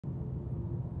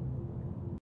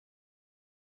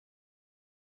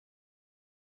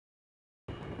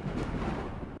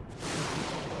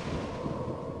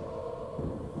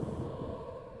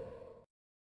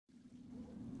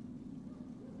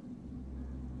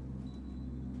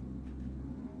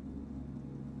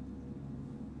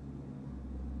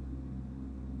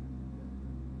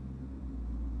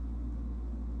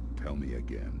Tell me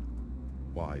again,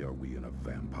 why are we in a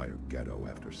vampire ghetto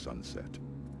after sunset?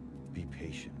 Be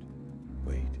patient.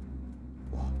 Wait.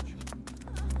 Watch.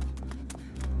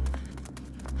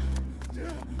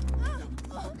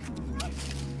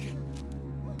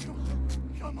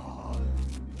 Come on.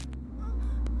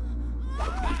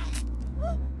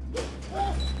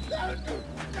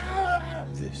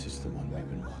 This is the one we've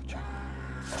been watching.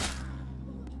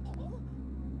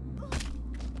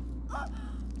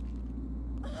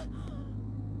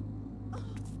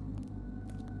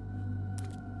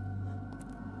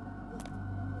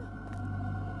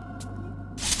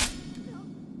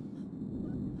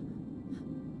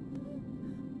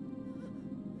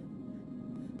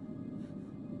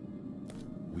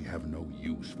 We have no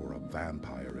use for a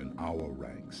vampire in our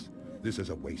ranks. This is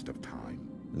a waste of time.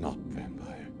 Not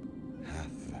vampire. Half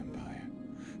vampire.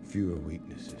 Fewer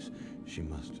weaknesses. She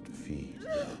must feed.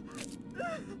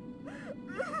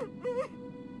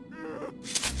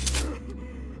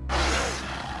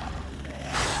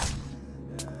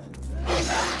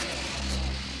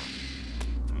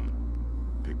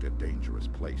 Picked a dangerous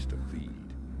place to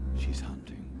feed. She's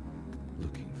hunting.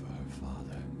 Looking for her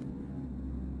father.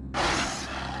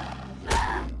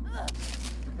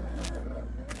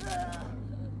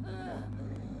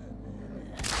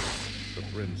 The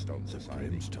Brimstone The Society.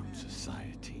 Brimstone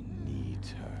Society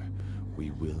needs her.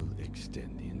 We will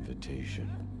extend the invitation.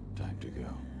 Time to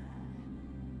go.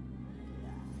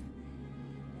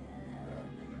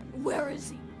 Where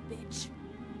is he, bitch?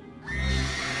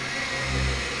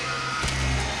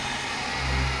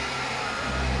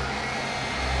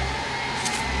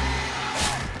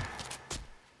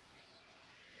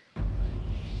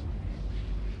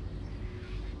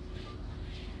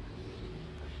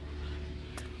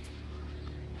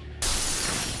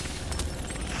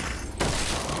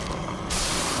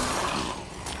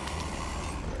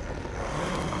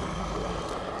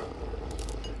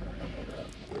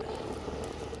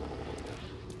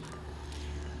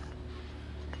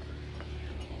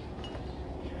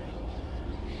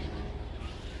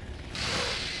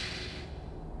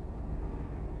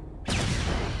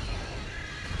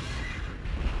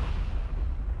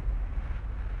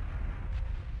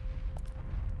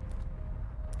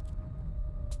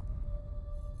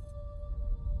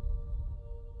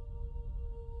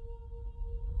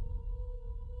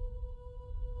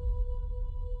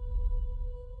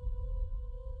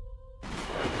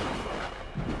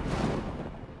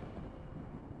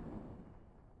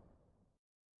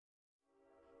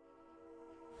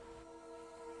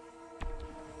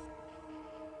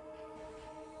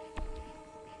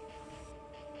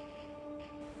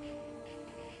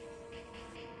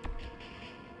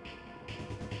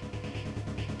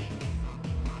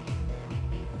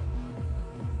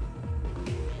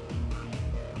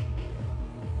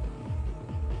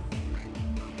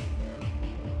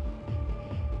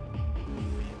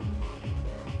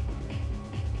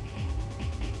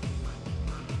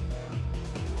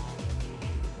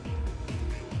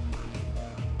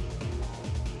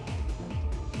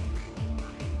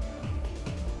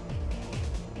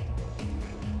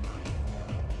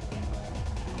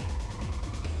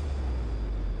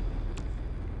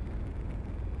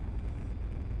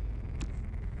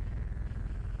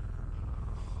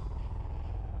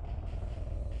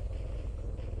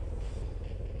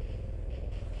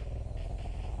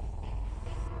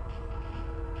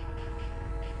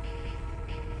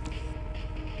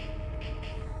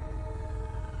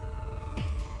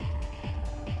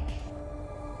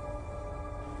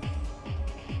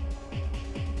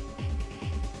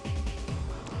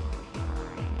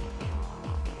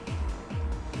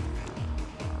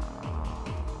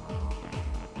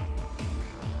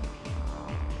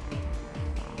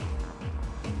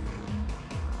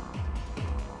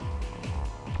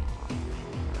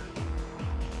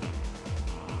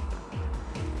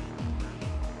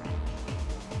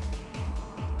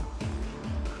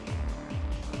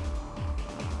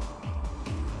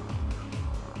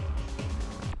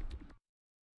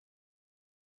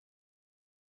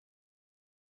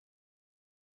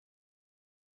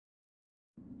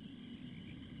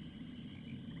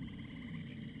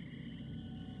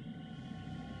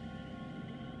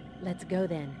 Let's go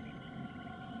then.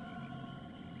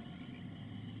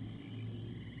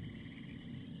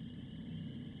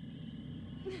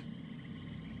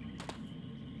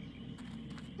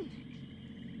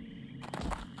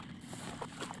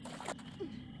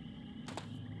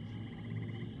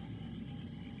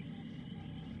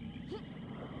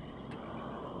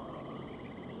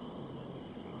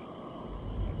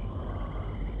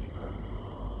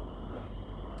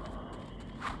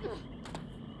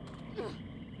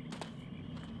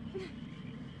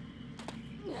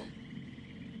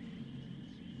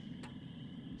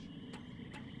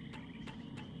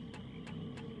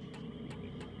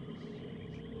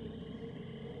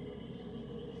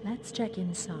 Let's check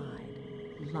inside.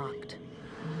 Locked.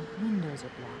 And the windows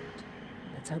are blocked.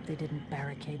 Let's hope they didn't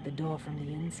barricade the door from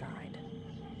the inside.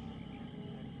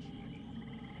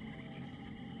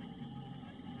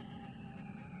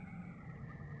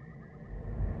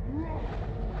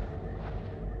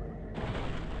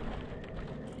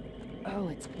 Oh,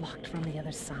 it's blocked from the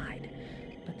other side.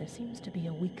 But there seems to be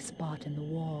a weak spot in the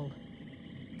wall.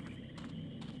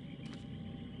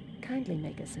 Kindly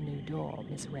make us a new door,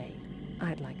 Miss Ray.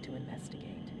 I'd like to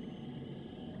investigate.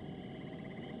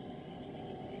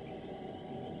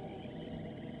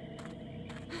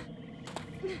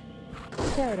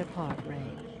 Tear it apart,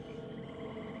 Ray.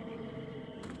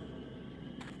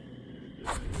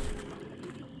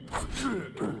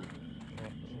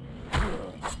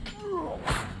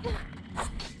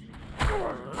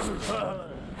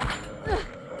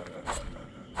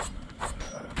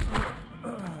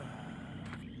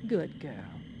 Good girl.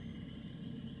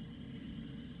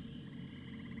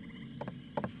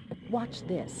 Watch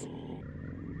this.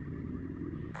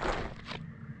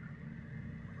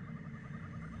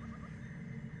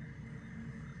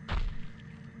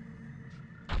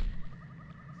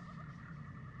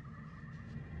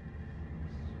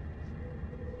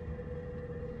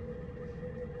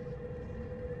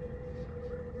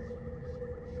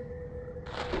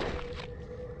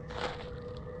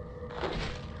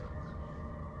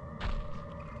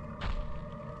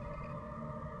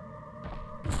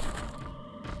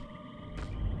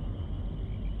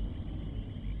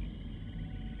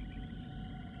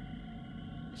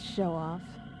 Show off.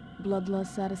 Bloodlust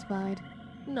satisfied?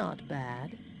 Not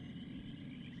bad.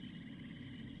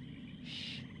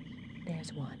 Shh.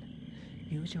 There's one.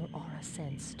 Use your aura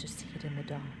sense to see it in the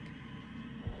dark.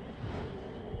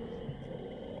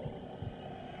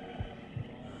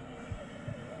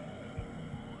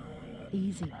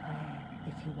 Easy prey,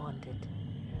 if you want it.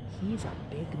 He's a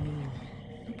big mean.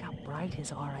 Look how bright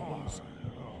his aura is.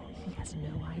 He has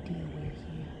no idea we're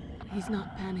here. He's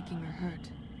not panicking or hurt.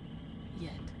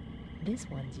 Yet. This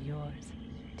one's yours.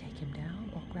 Take him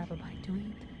down or grab a bite to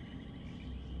eat.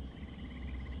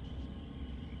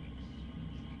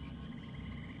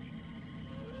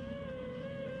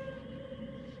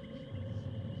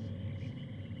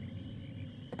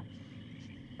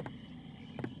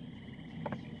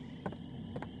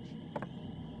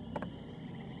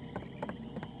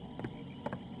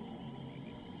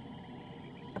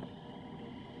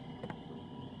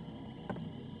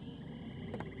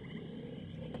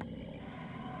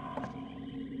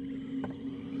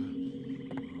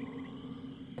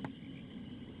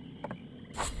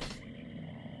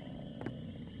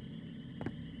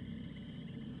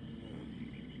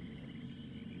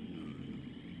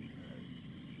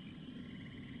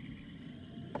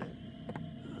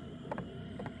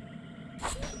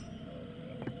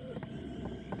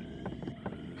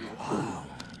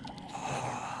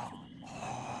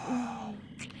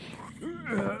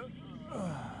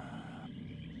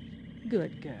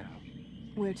 Good girl.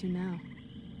 Where to now?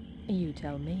 You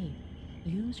tell me.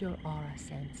 Use your aura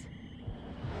sense.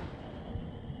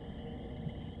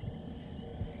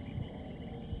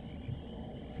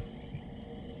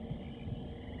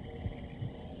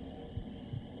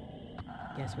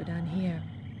 Guess we're done here.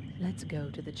 Let's go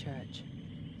to the church.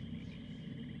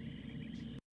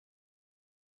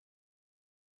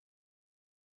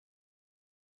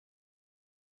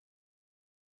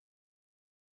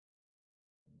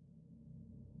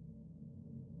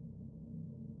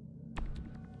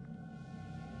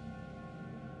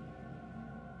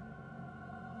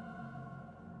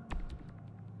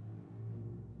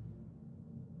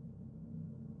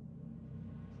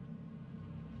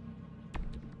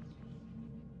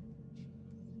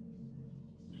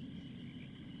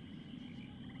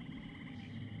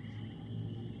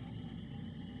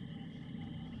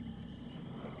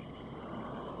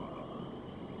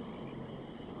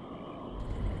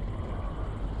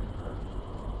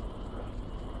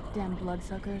 Damn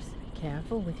bloodsuckers.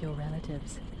 Careful with your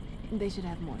relatives. They should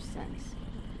have more sense.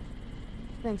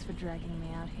 Thanks for dragging me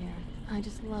out here. I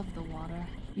just love the water.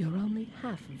 You're only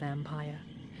half vampire.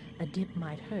 A dip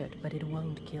might hurt, but it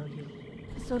won't kill you.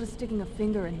 Sort of sticking a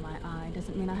finger in my eye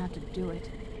doesn't mean I have to do it.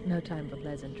 No time for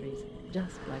pleasantries.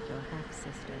 Just like your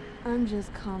half-sister. I'm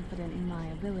just confident in my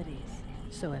abilities.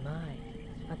 So am I.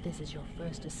 But this is your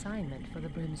first assignment for the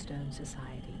Brimstone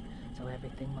Society, so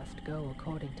everything must go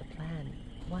according to plan.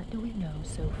 What do we know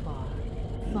so far?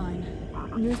 Fine.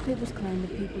 Newspapers claim the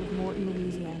people of Morton,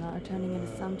 Louisiana are turning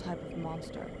into some type of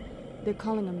monster. They're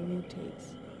calling them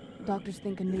mutates. Doctors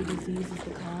think a new disease is the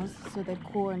cause, so they've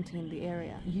quarantined the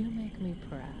area. You make me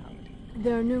proud.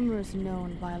 There are numerous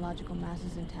known biological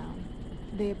masses in town.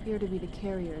 They appear to be the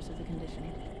carriers of the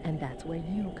condition. And that's where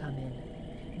you come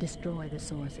in. Destroy the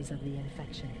sources of the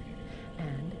infection,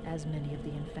 and as many of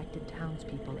the infected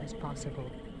townspeople as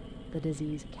possible. The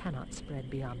disease cannot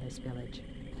spread beyond this village.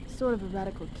 Sort of a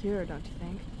radical cure, don't you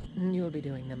think? You'll be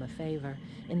doing them a favor.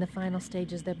 In the final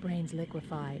stages, their brains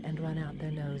liquefy and run out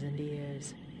their nose and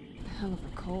ears. Hell of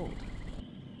a cold.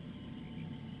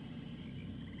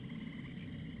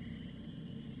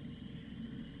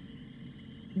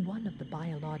 One of the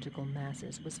biological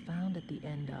masses was found at the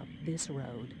end of this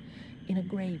road, in a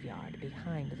graveyard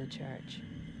behind the church.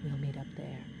 We'll meet up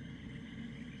there.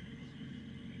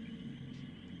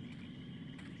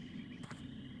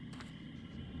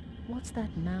 What's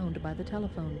that mound by the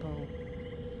telephone pole?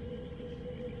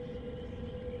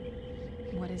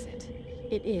 What is it?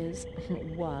 It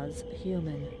was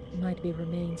human. Might be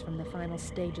remains from the final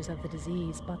stages of the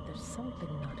disease, but there's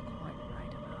something not quite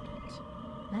right about it.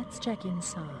 Let's check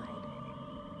inside.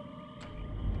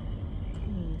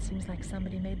 Seems like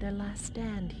somebody made their last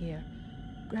stand here.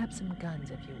 Grab some guns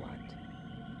if you want.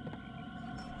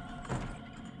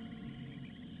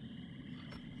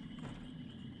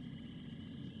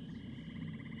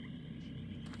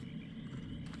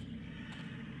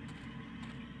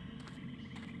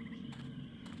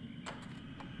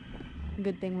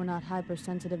 Good thing we're not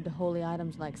hypersensitive to holy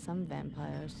items like some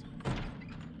vampires.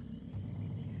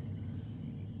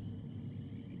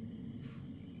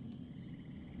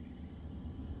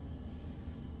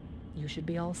 You should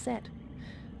be all set.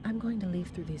 I'm going to leaf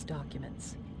through these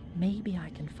documents. Maybe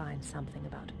I can find something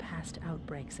about past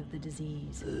outbreaks of the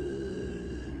disease.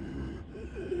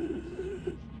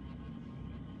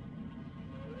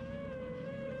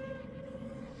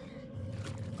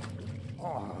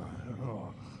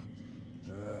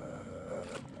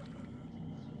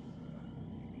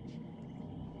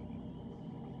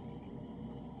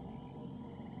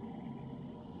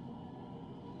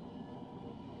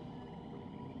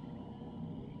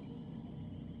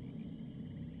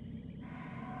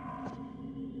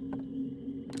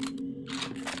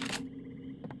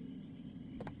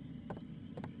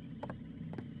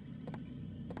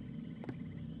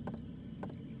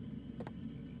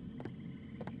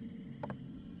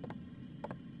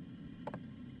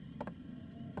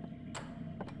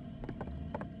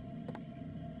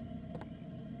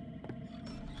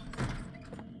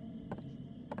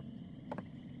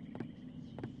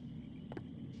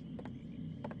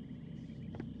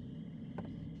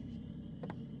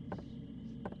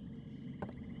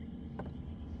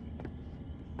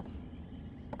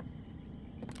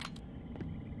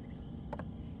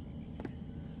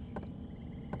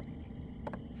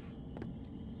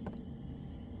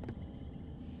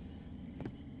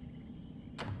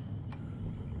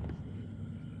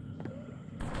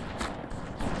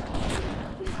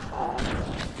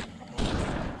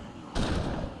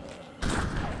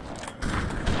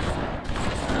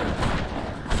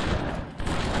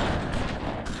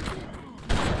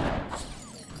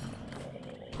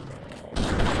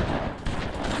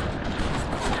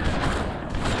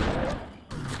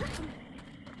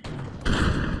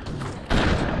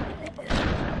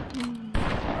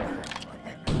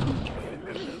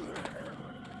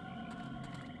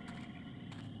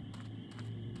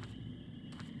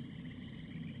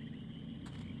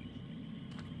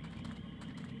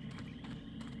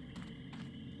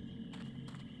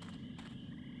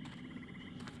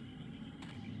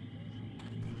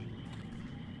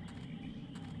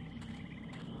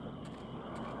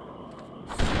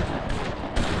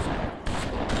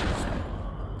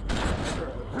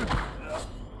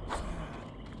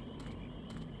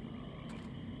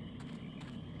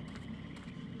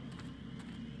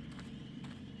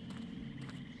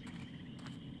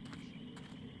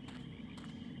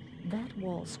 That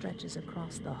wall stretches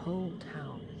across the whole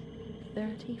town,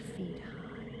 30 feet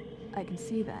high. I can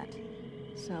see that.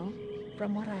 So?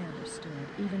 From what I understood,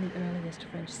 even the earliest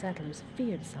French settlers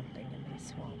feared something in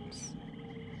these swamps.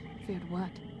 Feared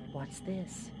what? What's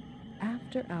this?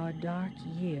 After our dark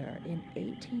year in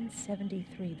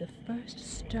 1873, the first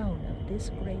stone of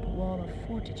this great wall of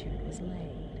fortitude was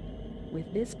laid.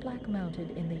 With this plaque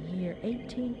mounted in the year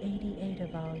 1888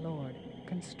 of our Lord,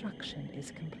 construction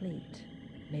is complete.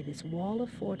 May this wall of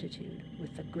fortitude,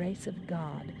 with the grace of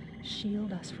God,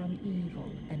 shield us from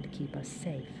evil and keep us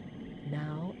safe,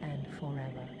 now and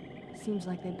forever. Seems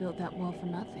like they built that wall for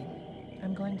nothing.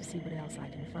 I'm going to see what else I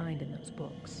can find in those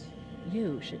books.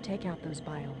 You should take out those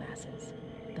biomasses.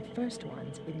 The first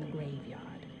one's in the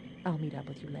graveyard. I'll meet up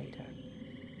with you later.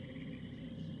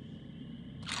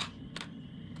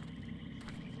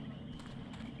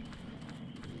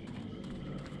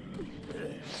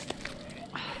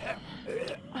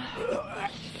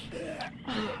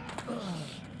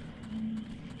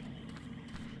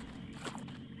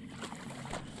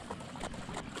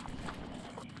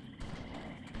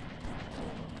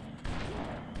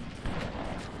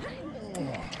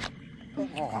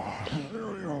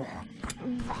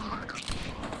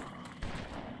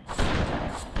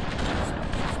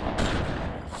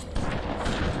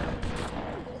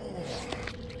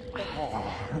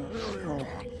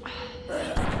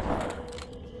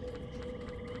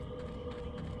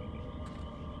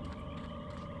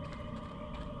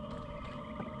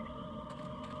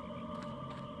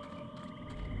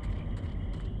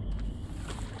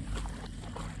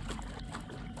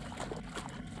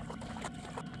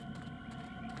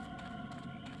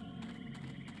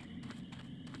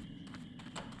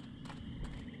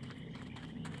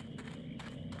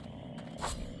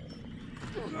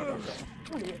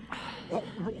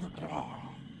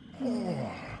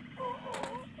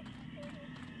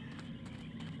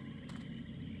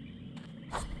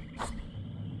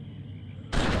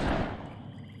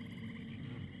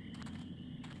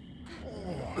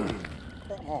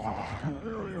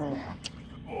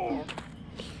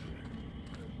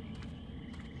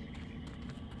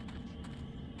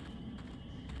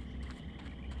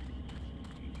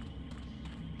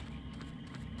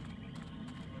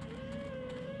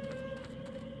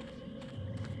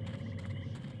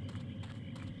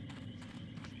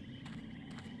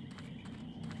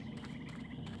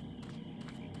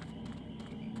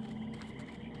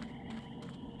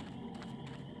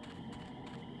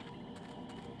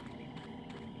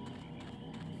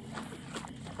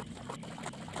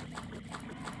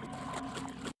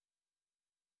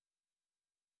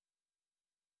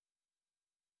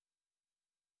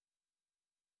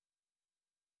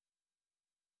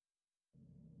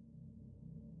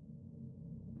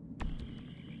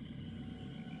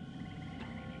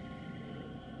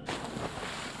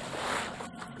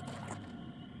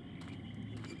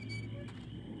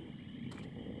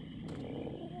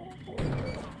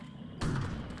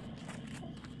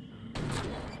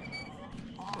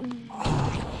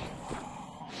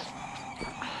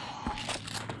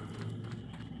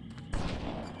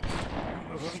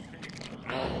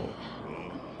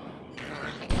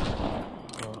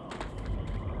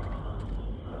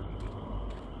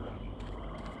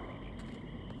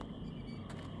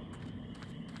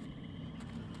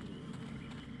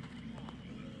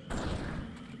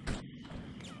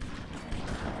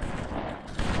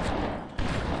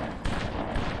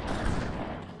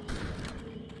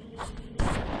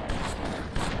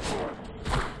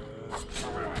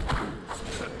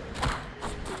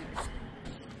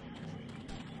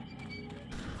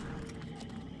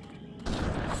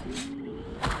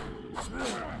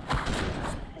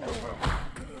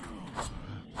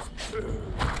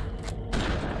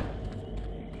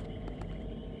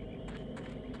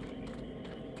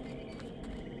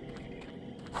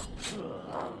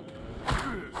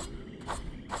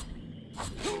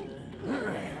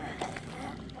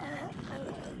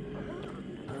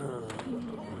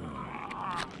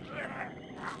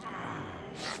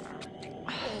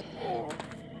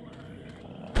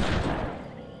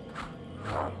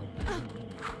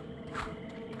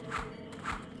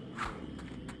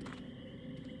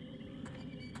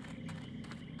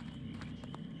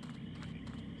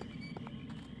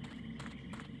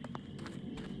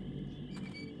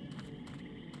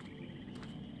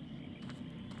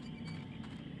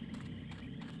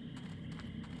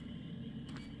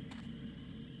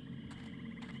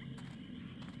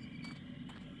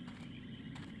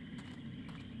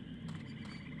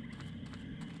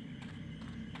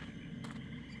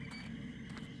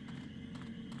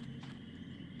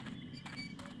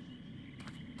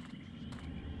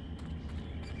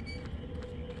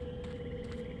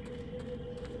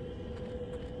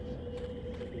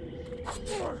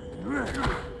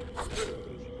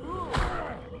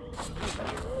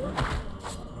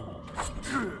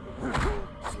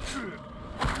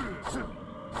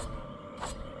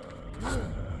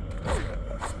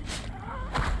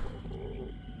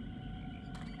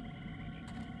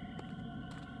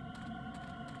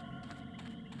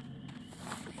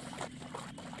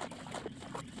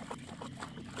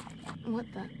 What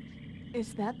the?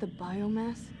 Is that the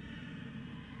biomass?